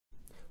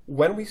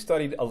When we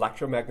studied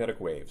electromagnetic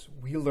waves,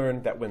 we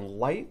learned that when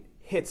light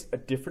hits a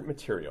different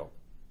material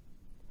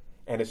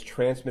and is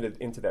transmitted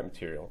into that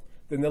material,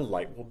 then the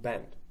light will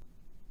bend.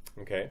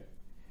 Okay?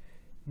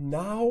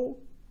 Now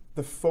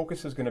the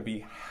focus is going to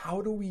be,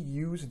 how do we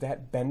use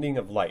that bending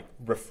of light,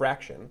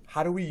 refraction?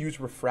 How do we use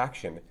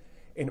refraction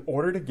in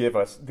order to give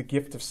us the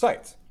gift of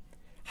sight?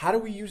 How do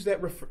we use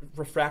that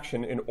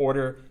refraction in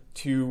order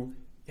to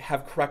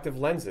have corrective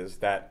lenses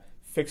that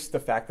fix the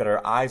fact that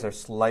our eyes are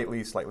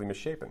slightly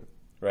misshapen,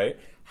 right?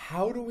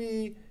 How do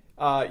we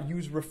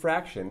use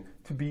refraction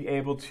to be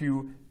able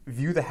to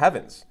view the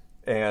heavens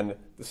and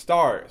the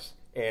stars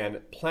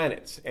and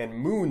planets and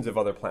moons of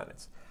other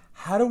planets?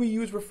 How do we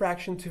use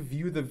refraction to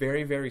view the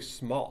very, very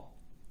small?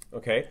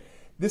 Okay?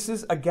 This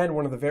is, again,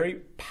 one of the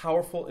very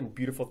powerful and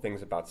beautiful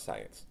things about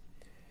science.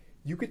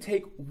 You could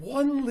take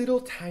one little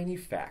tiny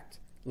fact,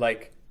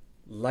 like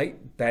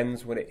light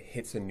bends when it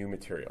hits a new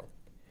material.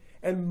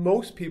 And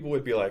most people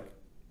would be like,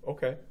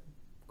 okay,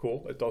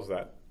 cool, it does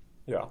that.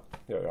 Yeah.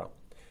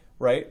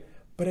 Right?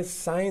 But as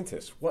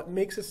scientists, what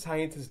makes a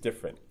scientist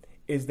different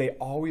is they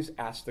always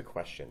ask the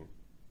question,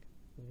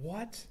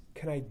 what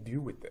can I do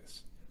with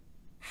this?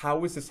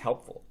 How is this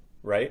helpful,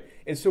 right?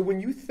 And so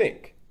when you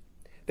think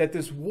that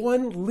this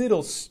one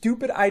little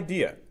stupid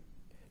idea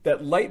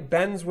that light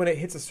bends when it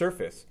hits a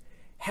surface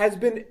has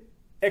been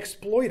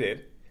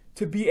exploited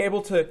to be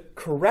able to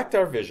correct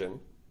our vision,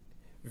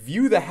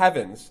 view the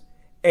heavens,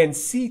 and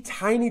see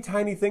tiny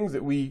things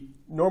that we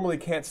normally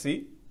can't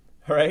see,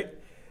 all right?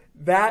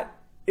 That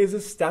is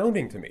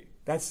astounding to me.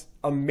 That's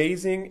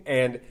amazing,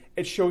 and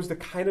it shows the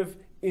kind of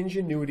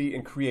ingenuity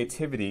and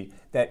creativity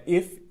that,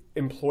 if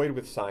employed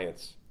with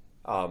science,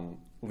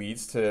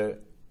 leads to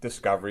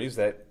discoveries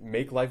that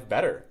make life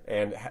better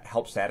and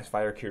help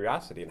satisfy our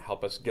curiosity and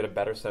help us get a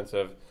better sense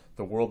of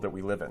the world that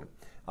we live in,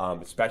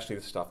 especially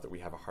the stuff that we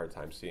have a hard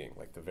time seeing,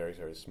 like the very,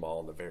 very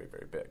small and the very,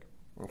 very big.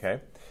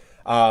 Okay?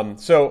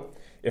 So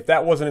if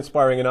that wasn't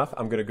inspiring enough,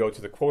 I'm going to go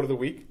to the quote of the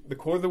week. The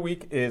quote of the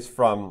week is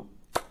from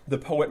the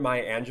poet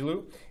Maya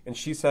Angelou, and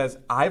she says,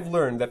 "I've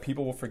learned that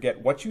people will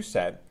forget what you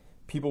said,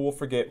 people will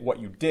forget what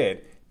you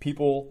did,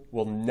 people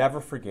will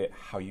never forget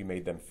how you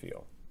made them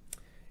feel."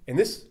 And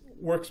this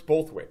works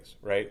both ways,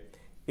 right?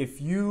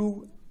 If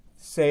you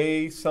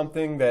say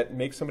something that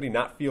makes somebody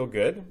not feel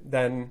good,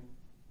 then,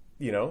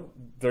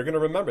 they're going to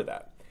remember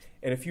that.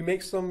 And if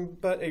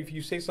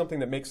you say something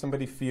that makes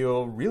somebody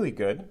feel really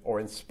good or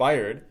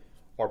inspired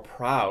or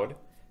proud,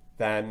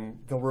 then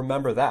they'll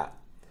remember that.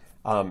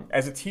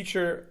 As a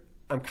teacher,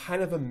 I'm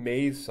kind of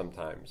amazed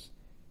sometimes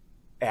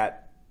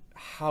at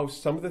how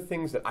some of the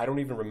things that I don't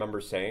even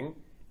remember saying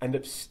end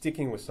up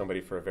sticking with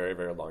somebody for a very,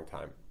 very long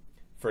time.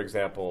 For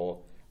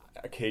example,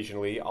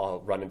 occasionally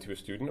I'll run into a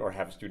student or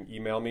have a student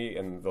email me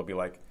and they'll be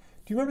like,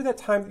 "Do you remember that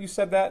time that you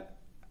said that?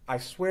 I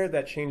swear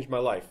that changed my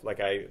life. Like,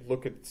 I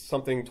look at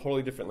something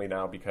totally differently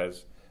now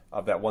because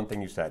of that one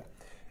thing you said."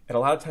 And a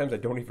lot of times I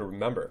don't even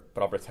remember,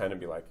 but I'll pretend and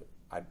be like,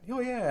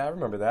 "Oh yeah, I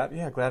remember that.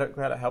 Yeah, glad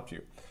it helped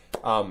you."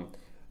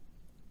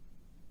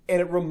 And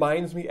it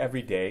reminds me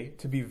every day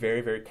to be very,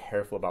 very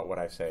careful about what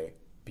I say,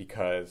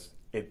 because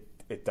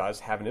it does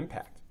have an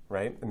impact,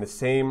 right? And the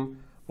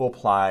same will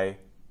apply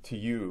to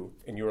you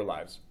in your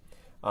lives.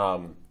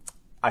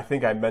 I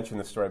think I mentioned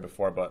this story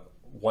before, but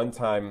one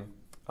time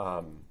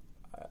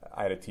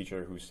I had a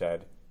teacher who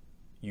said,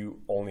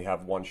 "You only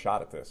have one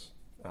shot at this."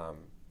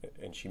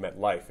 And she meant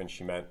life, and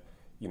she meant,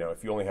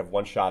 if you only have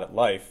one shot at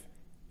life,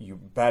 you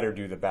better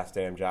do the best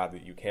damn job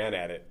that you can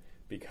at it,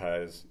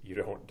 because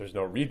there's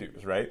no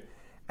redos, right?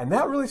 And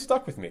that really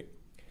stuck with me.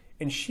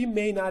 And she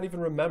may not even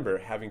remember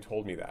having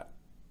told me that,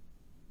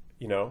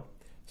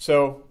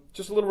 So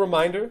just a little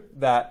reminder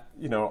that,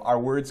 our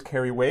words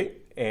carry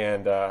weight,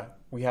 and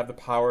we have the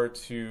power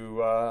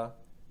to,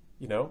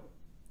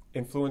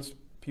 influence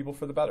people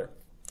for the better.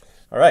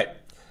 All right.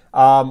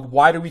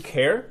 Why do we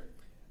care?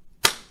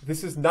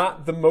 This is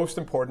not the most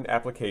important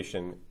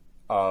application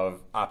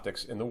of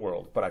optics in the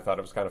world, but I thought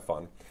it was kind of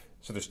fun.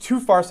 So there's two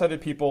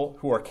farsighted people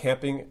who are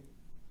camping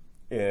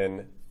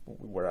in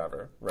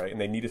wherever, right?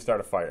 And they need to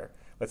start a fire.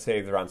 Let's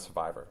say they're on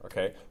Survivor,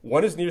 okay?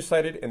 One is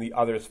nearsighted and the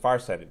other is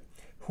farsighted.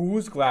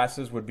 Whose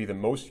glasses would be the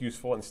most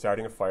useful in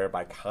starting a fire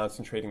by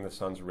concentrating the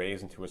sun's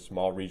rays into a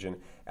small region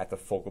at the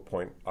focal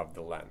point of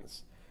the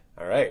lens?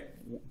 All right.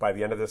 By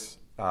the end of this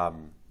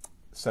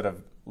set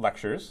of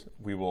lectures,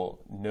 we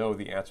will know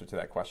the answer to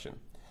that question.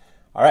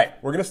 All right.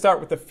 We're going to start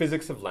with the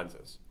physics of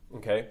lenses,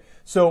 okay?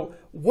 So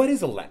what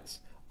is a lens?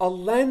 A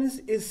lens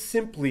is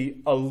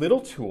simply a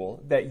little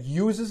tool that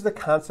uses the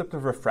concept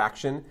of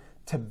refraction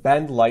to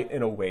bend light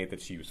in a way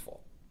that's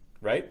useful,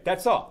 right?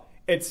 That's all.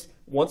 It's,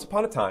 once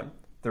upon a time,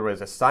 there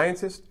was a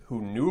scientist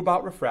who knew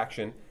about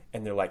refraction,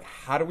 and they're like,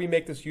 how do we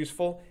make this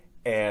useful?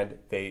 And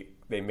they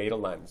made a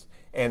lens.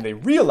 And they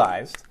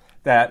realized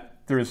that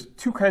there's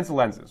two kinds of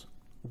lenses.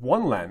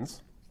 One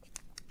lens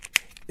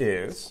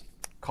is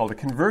called a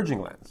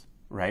converging lens,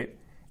 right?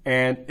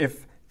 And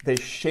if they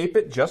shape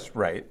it just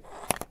right,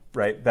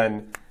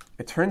 then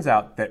it turns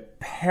out that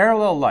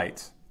parallel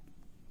light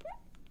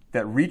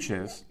that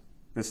reaches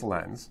this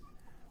lens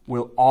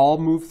will all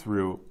move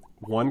through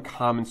one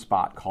common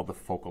spot called the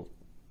focal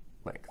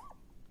length.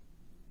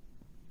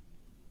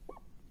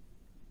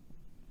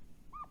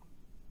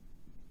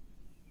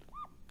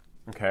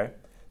 Okay,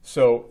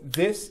 so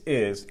this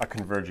is a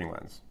converging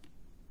lens.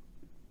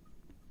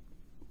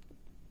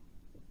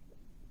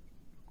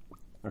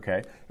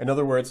 Okay, in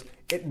other words,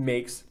 it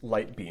makes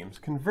light beams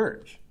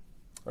converge.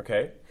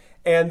 Okay,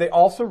 and they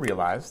also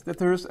realized that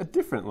there's a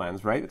different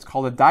lens, right? It's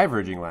called a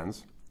diverging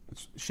lens.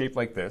 It's shaped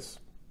like this.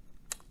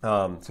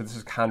 So this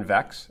is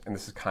convex and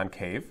this is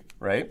concave,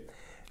 right?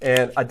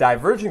 And a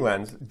diverging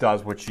lens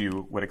does what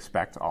you would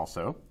expect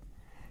also.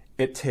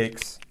 It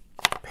takes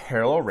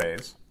parallel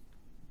rays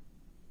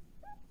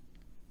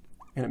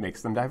and it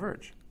makes them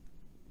diverge.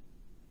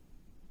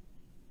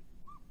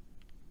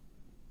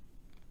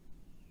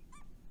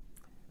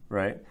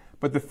 Right?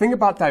 But the thing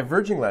about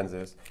diverging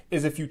lenses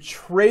is if you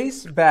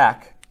trace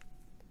back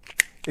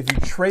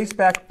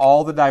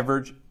all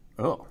the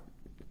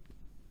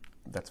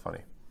that's funny.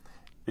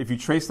 If you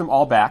trace them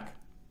all back,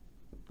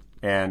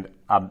 and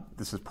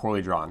this is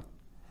poorly drawn,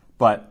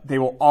 but they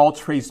will all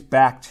trace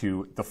back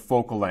to the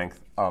focal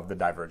length of the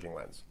diverging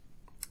lens.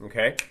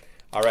 Okay?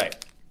 All right.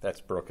 That's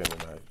broken,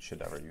 and I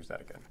should never use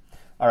that again.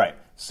 All right.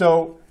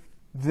 So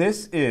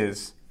this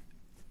is,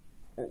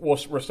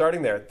 we're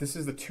starting there. This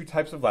is the two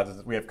types of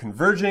lenses. We have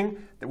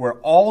converging, where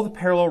all the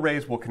parallel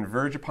rays will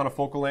converge upon a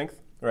focal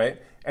length, right?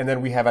 And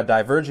then we have a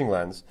diverging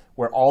lens,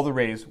 where all the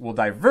rays will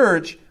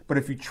diverge, but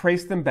if you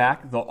trace them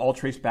back, they'll all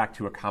trace back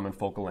to a common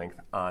focal length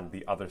on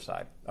the other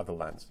side of the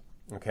lens,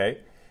 okay?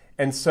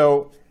 And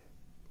so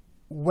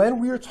when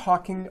we are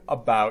talking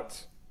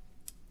about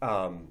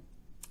a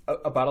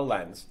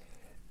lens,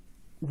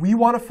 we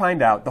want to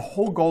find out, the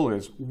whole goal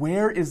is,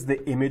 where is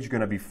the image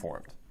going to be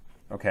formed,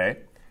 okay?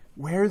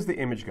 Where is the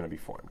image going to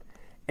be formed?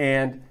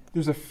 And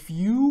there's a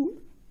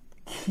few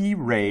key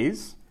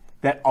rays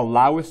that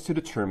allow us to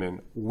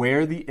determine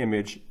where the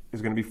image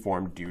is going to be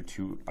formed due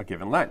to a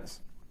given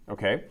lens,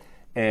 okay?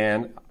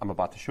 And I'm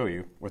about to show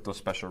you what those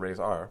special rays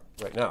are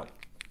right now.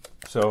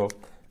 So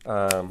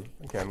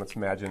again, let's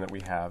imagine that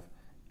we have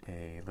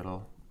a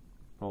little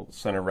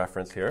center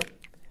reference here.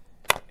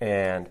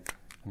 And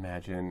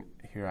imagine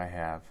here I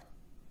have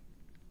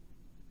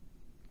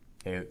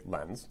a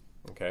lens,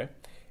 okay?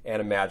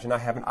 And imagine I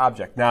have an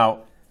object.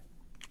 Now,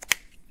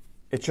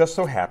 it just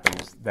so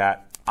happens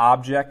that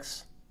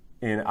objects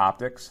in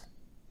optics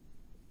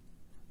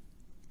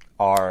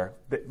are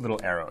little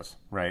arrows,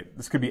 right?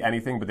 This could be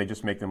anything, but they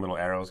just make them little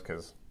arrows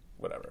because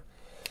whatever.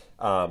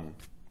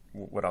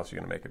 What else are you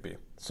going to make it be?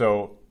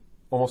 So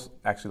almost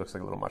actually looks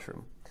like a little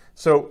mushroom.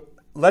 So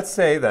let's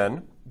say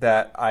then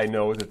that I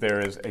know that there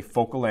is a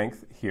focal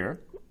length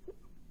here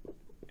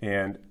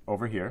and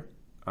over here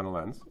on the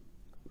lens,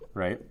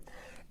 right?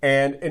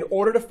 And in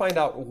order to find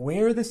out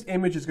where this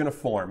image is going to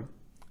form,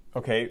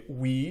 okay,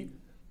 we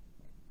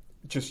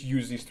just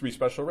use these three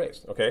special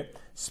rays, okay?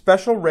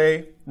 Special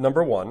ray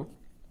number one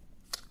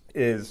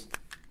it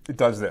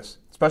does this.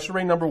 Special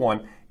ray number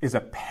one is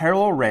a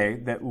parallel ray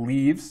that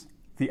leaves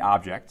the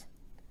object,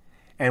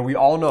 and we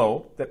all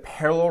know that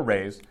parallel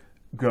rays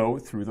go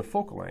through the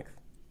focal length,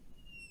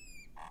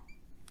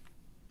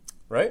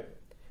 right?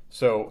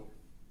 So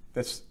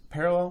that's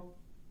parallel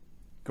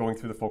going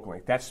through the focal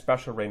length. That's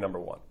special ray number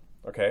one,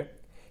 okay?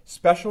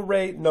 Special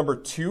ray number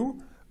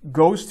two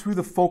goes through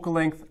the focal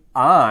length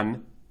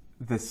on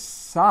the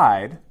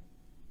side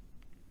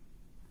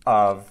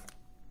of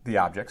the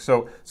object.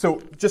 So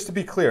just to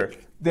be clear,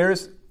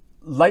 there's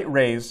light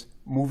rays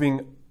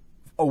moving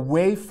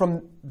away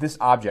from this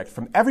object,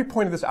 from every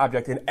point of this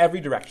object in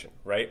every direction,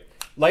 right?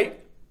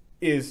 Light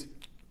is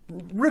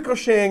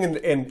ricocheting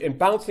and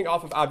bouncing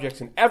off of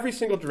objects in every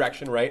single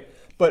direction, right?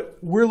 But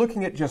we're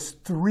looking at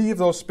just three of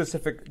those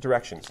specific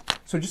directions.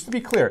 So just to be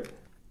clear,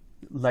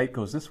 light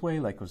goes this way,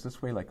 light goes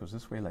this way, light goes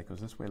this way, light goes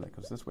this way, light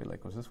goes this way,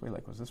 light goes this way,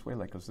 light goes this way,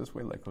 light goes this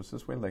way, light goes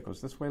this way, light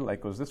goes this way,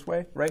 light goes this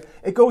way, right?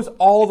 It goes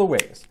all the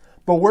ways.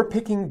 But we're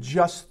picking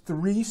just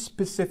three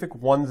specific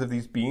ones of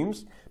these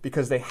beams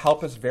because they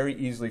help us very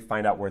easily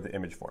find out where the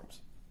image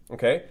forms.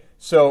 Okay?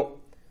 So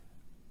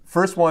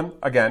first one,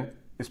 again,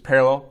 is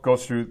parallel,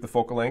 goes through the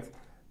focal length.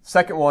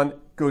 Second one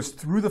goes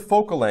through the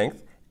focal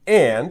length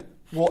and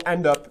will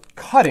end up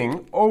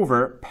cutting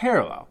over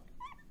parallel,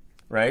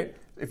 right?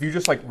 If you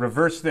just like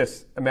reverse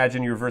this,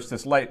 imagine you reverse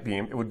this light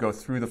beam, it would go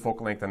through the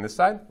focal length on this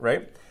side,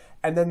 right?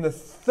 And then the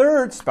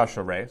third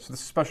special ray, so this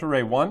is special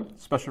ray 1,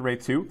 special ray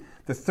 2,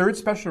 the third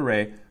special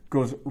ray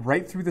goes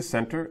right through the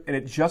center, and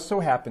it just so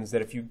happens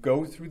that if you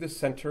go through the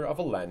center of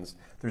a lens,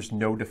 there's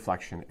no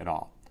deflection at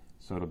all.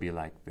 So it'll be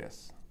like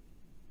this.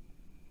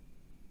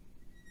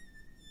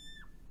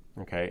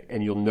 Okay,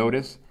 and you'll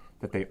notice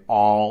that they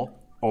all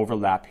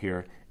overlap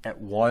here at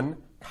one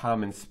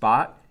common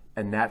spot,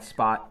 and that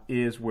spot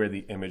is where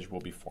the image will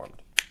be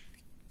formed.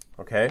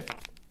 Okay?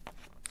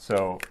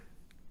 So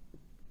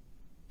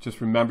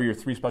just remember your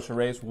three special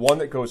rays, one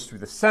that goes through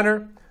the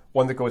center,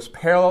 one that goes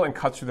parallel and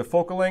cuts through the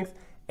focal length,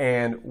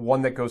 and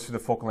one that goes through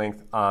the focal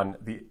length on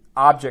the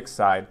object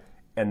side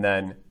and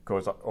then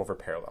goes over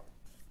parallel.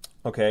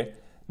 Okay?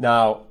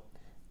 Now,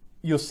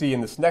 you'll see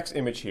in this next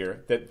image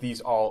here that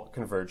these all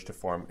converge to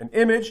form an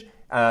image,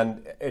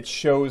 and it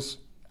shows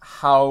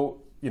how,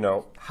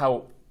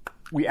 how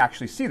we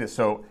actually see this.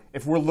 So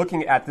if we're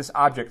looking at this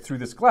object through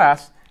this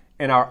glass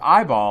and our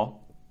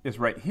eyeball is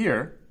right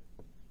here,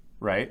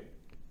 right,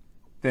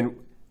 then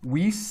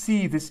we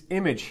see this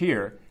image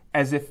here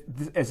as if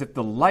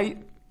the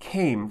light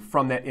came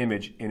from that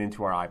image and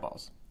into our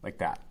eyeballs, like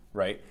that,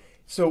 right?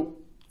 So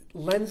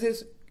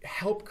lenses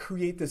help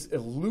create this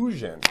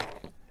illusion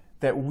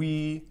that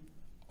we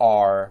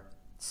are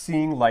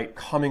seeing light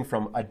coming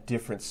from a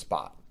different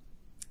spot,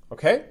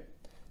 okay?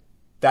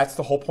 That's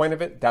the whole point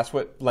of it. That's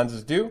what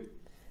lenses do.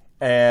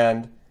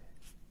 And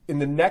in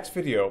the next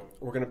video,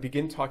 we're going to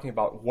begin talking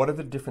about what are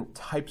the different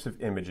types of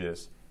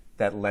images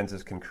that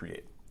lenses can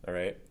create, all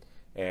right?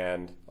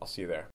 And I'll see you there.